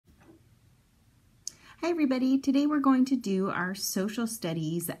Hi everybody, today we're going to do our Social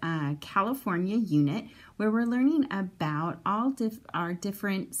Studies California unit where we're learning about all our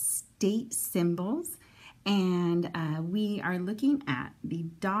different state symbols, and we are looking at the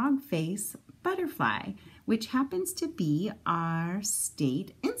Dogface Butterfly, which happens to be our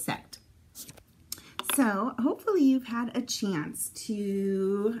state insect. So hopefully you've had a chance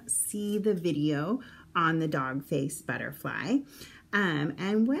to see the video on the Dogface Butterfly.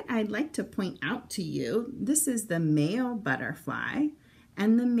 And what I'd like to point out to you, this is the male butterfly.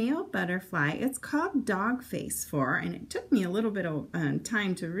 And the male butterfly, it's called Dogface for, and it took me a little bit of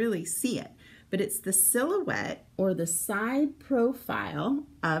time to really see it, but it's the silhouette or the side profile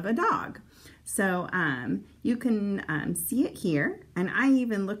of a dog. So you can see it here, and I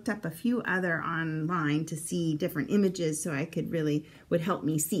even looked up a few other online to see different images so I would help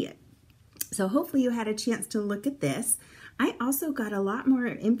me see it. So hopefully you had a chance to look at this. I also got a lot more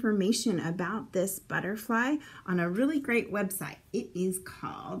information about this butterfly on a really great website. It is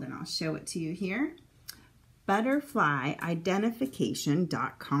called, and I'll show it to you here,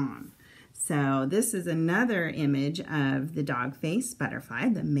 butterflyidentification.com. So this is another image of the Dogface butterfly,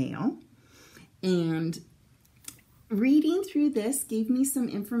 the male. And reading through this gave me some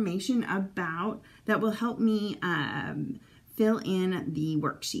information about that will help me fill in the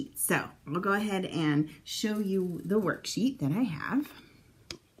worksheet. So I'll go ahead and show you the worksheet that I have.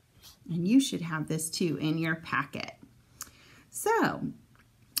 And you should have this too in your packet. So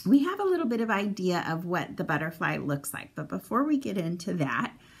we have a little bit of idea of what the butterfly looks like. But before we get into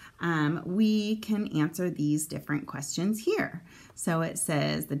that, we can answer these different questions here. So it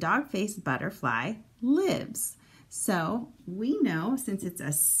says the Dogface butterfly lives. So we know, since it's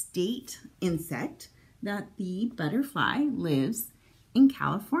a state insect, that the butterfly lives in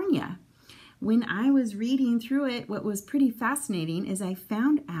California. When I was reading through it, what was pretty fascinating is I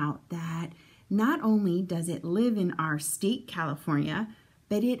found out that not only does it live in our state, California,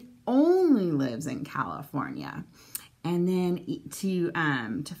 but it only lives in California. And then to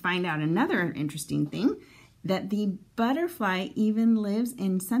find out another interesting thing, that the butterfly even lives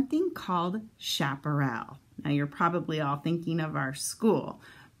in something called chaparral. Now you're probably all thinking of our school,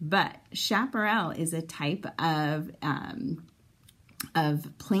 but chaparral is a type of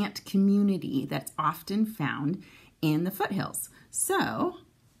plant community that's often found in the foothills. So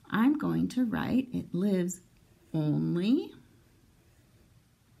I'm going to write it lives only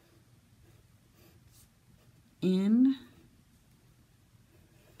in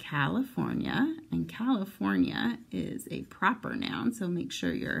California, and California is a proper noun, so make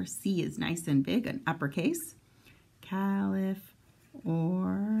sure your C is nice and big, an uppercase. California.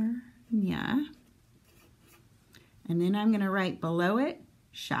 And then I'm going to write below it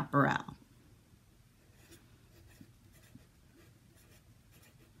chaparral.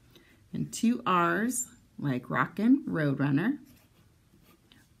 And 2 R's like rockin' roadrunner.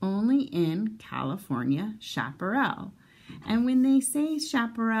 Only in California, chaparral. And when they say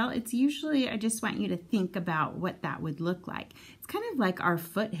chaparral, it's usually, I just want you to think about what that would look like. It's kind of like our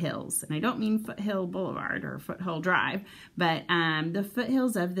foothills, and I don't mean Foothill Boulevard or Foothill Drive, but the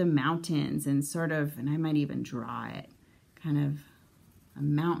foothills of the mountains, and sort of, and I might even draw it, kind of a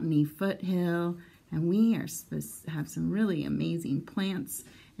mountainy foothill, and we are supposed to have some really amazing plants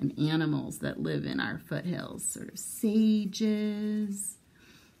and animals that live in our foothills, sort of sages,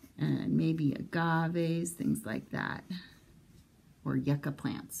 and maybe agaves, things like that, or yucca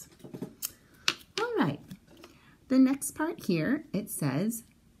plants. All right, the next part here, it says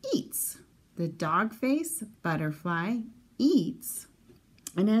eats. The Dogface butterfly eats,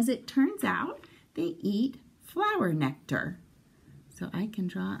 and as it turns out, they eat flower nectar. So I can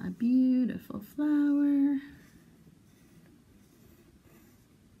draw a beautiful flower.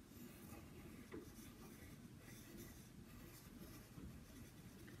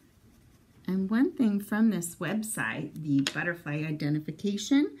 And one thing from this website, the butterfly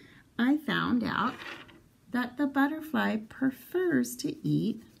identification, I found out that the butterfly prefers to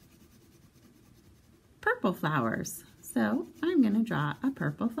eat purple flowers. So I'm going to draw a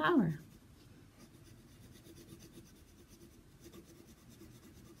purple flower.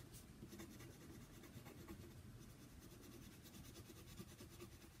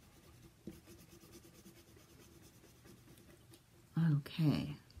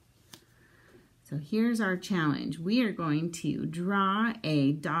 Okay. So here's our challenge. We are going to draw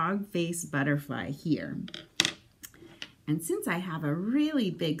a Dogface butterfly here. And since I have a really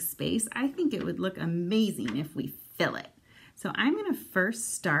big space, I think it would look amazing if we fill it. So I'm going to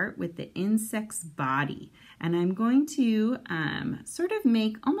first start with the insect's body. And I'm going to sort of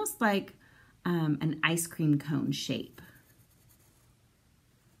make almost like an ice cream cone shape.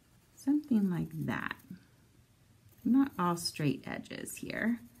 something like that. Not all straight edges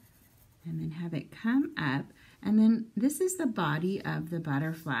here. And then have it come up. And then this is the body of the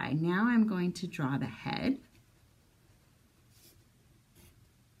butterfly. Now I'm going to draw the head.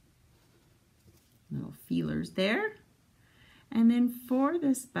 Little feelers there. And then for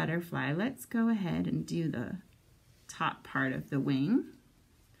this butterfly, let's go ahead and do the top part of the wing.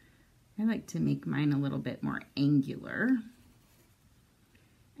 I like to make mine a little bit more angular.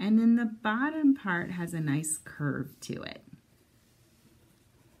 And then the bottom part has a nice curve to it.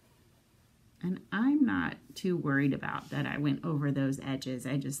 And I'm not too worried about that I went over those edges.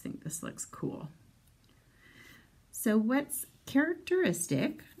 I just think this looks cool. So what's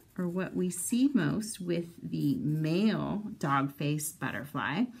characteristic, or what we see most with the male dogface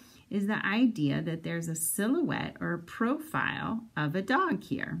butterfly, is the idea that there's a silhouette or a profile of a dog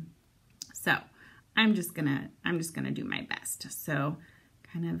here. So I'm just gonna do my best. So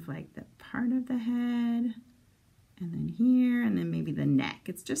kind of like the part of the head, and then here, and then maybe the neck.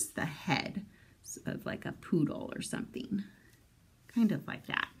 It's just the head of like a poodle or something, kind of like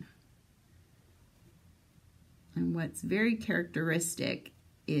that. And what's very characteristic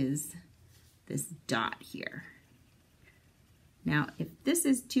is this dot here. Now, if this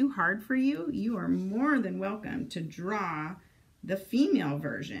is too hard for you, you are more than welcome to draw the female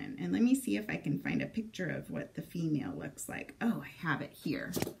version. And let me see if I can find a picture of what the female looks like. Oh, I have it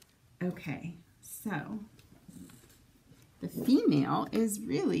here. Okay, so the female is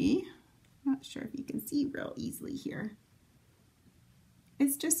really, not sure if you can see real easily here.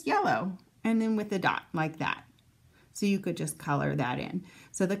 It's just yellow, and then with a dot like that. So you could just color that in.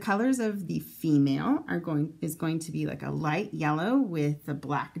 So the colors of the female is going to be like a light yellow with a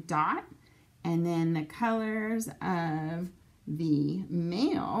black dot, and then the colors of the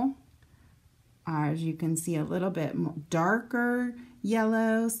male are, as you can see, a little bit more darker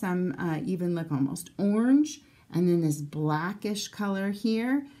yellow, some even look almost orange, and then this blackish color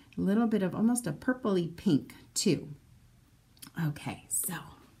here, a little bit of almost a purpley pink too. Okay, so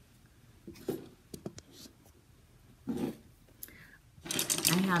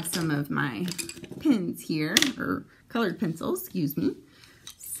I have some of my pens here, or colored pencils, excuse me.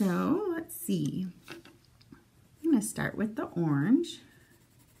 So let's see. I'm going to start with the orange.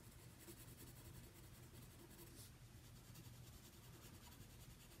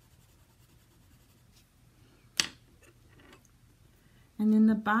 And then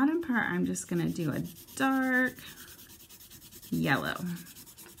the bottom part, I'm just going to do a dark yellow.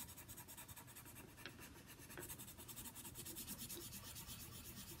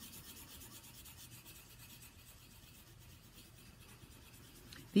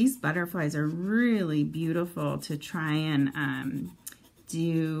 These butterflies are really beautiful to try and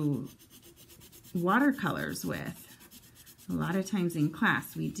do watercolors with. A lot of times in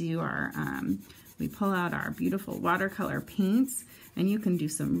class we do our, we pull out our beautiful watercolor paints, and you can do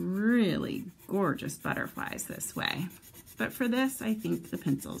some really gorgeous butterflies this way. But for this, I think the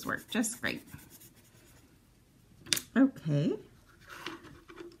pencils work just great. Okay.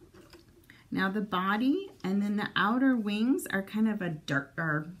 Now the body and then the outer wings are kind of a dark,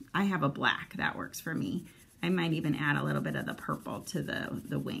 or I have a black, that works for me. I might even add a little bit of the purple to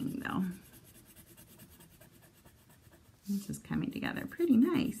the wing though. This is coming together pretty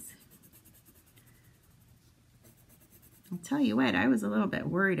nice. I'll tell you what, I was a little bit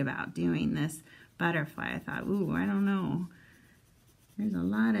worried about doing this butterfly. I thought, ooh, I don't know. There's a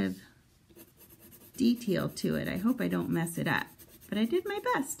lot of detail to it. I hope I don't mess it up. But I did my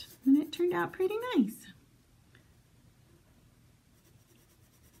best, and it turned out pretty nice.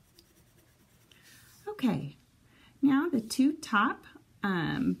 Okay, now the two top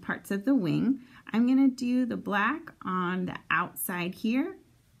parts of the wing, I'm going to do the black on the outside here,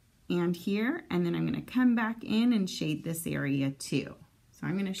 and then I'm going to come back in and shade this area too. So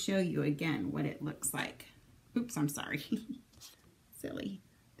I'm going to show you again what it looks like. Oops, I'm sorry. Silly.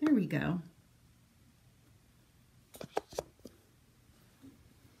 There we go.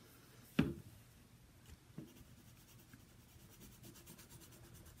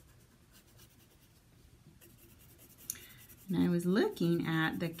 And I was looking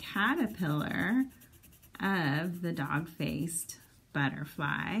at the caterpillar of the dog-faced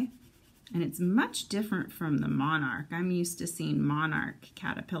butterfly, and it's much different from the monarch. I'm used to seeing monarch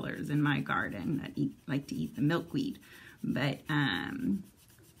caterpillars in my garden that like to eat the milkweed, but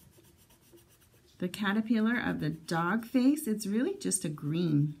the caterpillar of the dog-face, it's really just a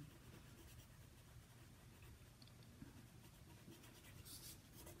green.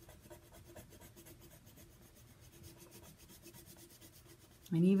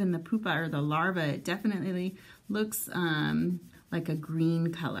 And even the pupa or the larva, it definitely looks like a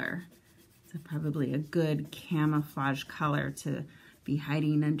green color. It's probably a good camouflage color to be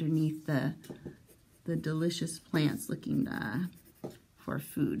hiding underneath the delicious plants looking for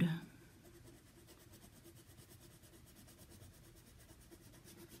food.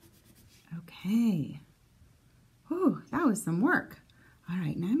 Okay. Oh, that was some work. All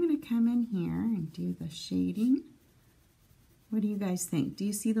right, now I'm going to come in here and do the shading. What do you guys think? Do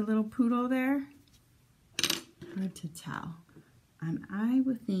you see the little poodle there? Hard to tell. I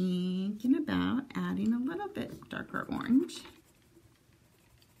was thinking about adding a little bit darker orange.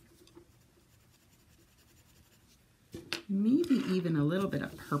 Maybe even a little bit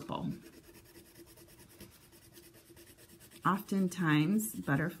of purple. Oftentimes,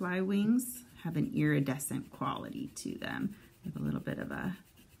 butterfly wings have an iridescent quality to them. They have a little bit of a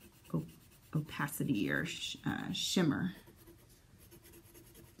opacity or shimmer.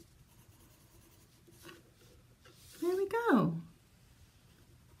 There we go.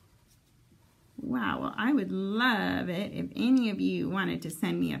 Wow, well, I would love it if any of you wanted to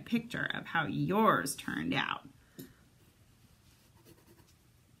send me a picture of how yours turned out.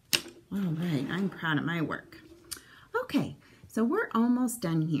 All right, I'm proud of my work. Okay, so we're almost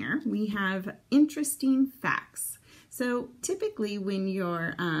done here. We have interesting facts. So typically when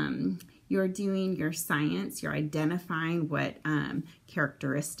you're doing your science, you're identifying what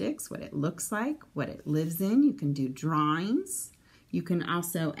characteristics, what it looks like, what it lives in. You can do drawings. You can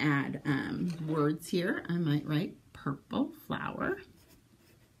also add words here. I might write purple flower.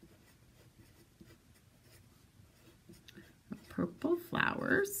 Purple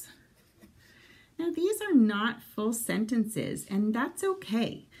flowers. Now these are not full sentences, and that's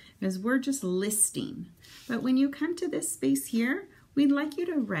okay because we're just listing. But when you come to this space here, we'd like you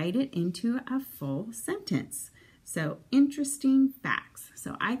to write it into a full sentence. So interesting facts.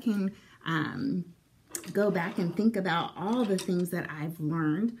 So I can go back and think about all the things that I've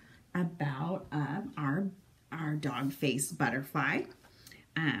learned about our dogface butterfly.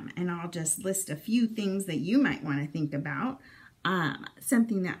 And I'll just list a few things that you might want to think about.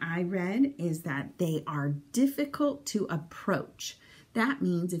 Something that I read is that they are difficult to approach. That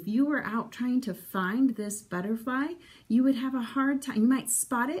means if you were out trying to find this butterfly, you would have a hard time. You might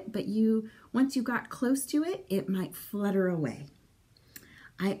spot it, but once you got close to it, it might flutter away.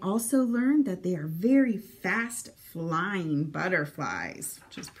 I also learned that they are very fast flying butterflies,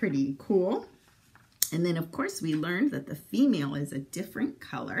 which is pretty cool. And then of course we learned that the female is a different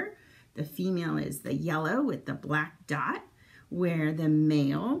color. The female is the yellow with the black dot, where the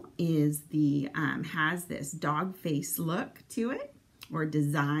male is has this dog face look to it, or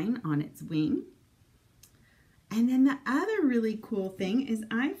design on its wing. And then the other really cool thing is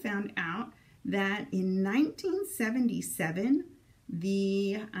I found out that in 1977,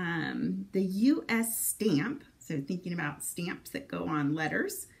 the U.S. stamp, so thinking about stamps that go on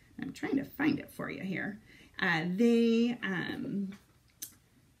letters, I'm trying to find it for you here, they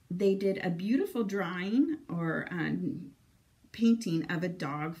did a beautiful drawing or painting of a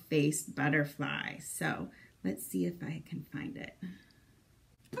dog-faced butterfly. So let's see if I can find it.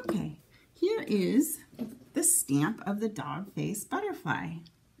 Okay, here is the stamp of the dog-faced butterfly.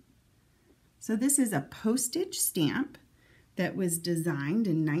 So this is a postage stamp that was designed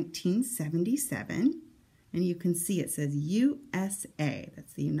in 1977, and you can see it says USA.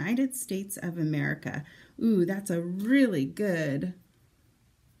 That's the United States of America. Ooh, that's a really good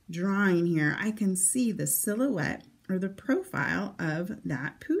drawing here. I can see the silhouette or the profile of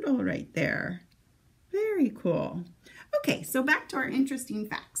that poodle right there. Very cool. Okay, so back to our interesting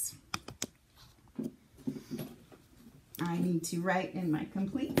facts. I need to write in my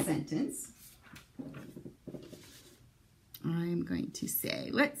complete sentence. I'm going to say,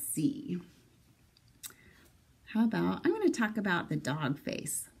 let's see. How about, I'm going to talk about the dog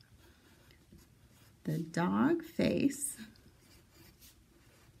face. The dog face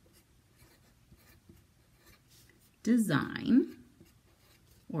design,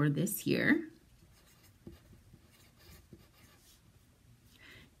 or this here,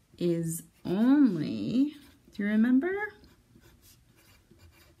 is only, do you remember,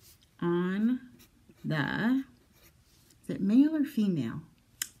 on the, is it male or female?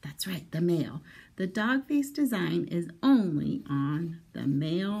 That's right, the male. The dog face design is only on the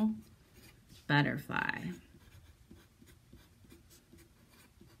male butterfly.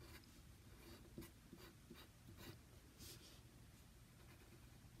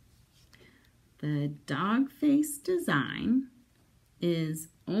 The dog face design is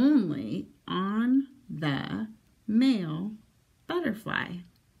only on the male butterfly.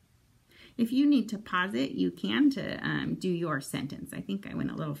 If you need to pause it, you can to do your sentence. I think I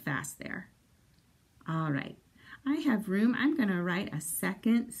went a little fast there. All right. I have room. I'm going to write a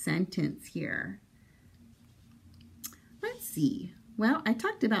second sentence here. Let's see. Well, I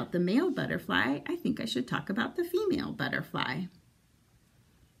talked about the male butterfly. I think I should talk about the female butterfly.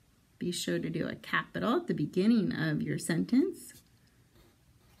 Be sure to do a capital at the beginning of your sentence.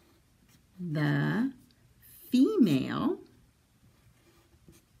 The female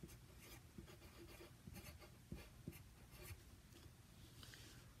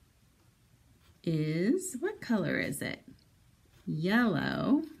is, what color is it?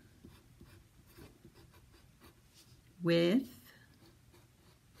 Yellow with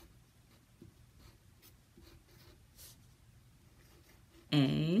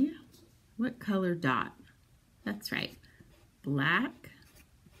a, what color dot? That's right, black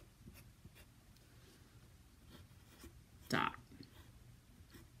dot.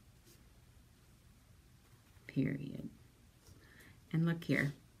 Period. And look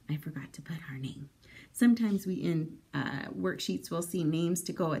here, I forgot to put our name. Sometimes we in worksheets will see names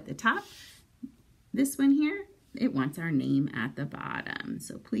to go at the top. This one here, it wants our name at the bottom.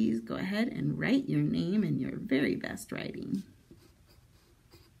 So please go ahead and write your name in your very best writing.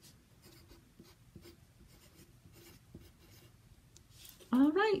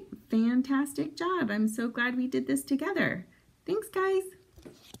 All right, fantastic job. I'm so glad we did this together. Thanks, guys.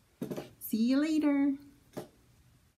 See you later.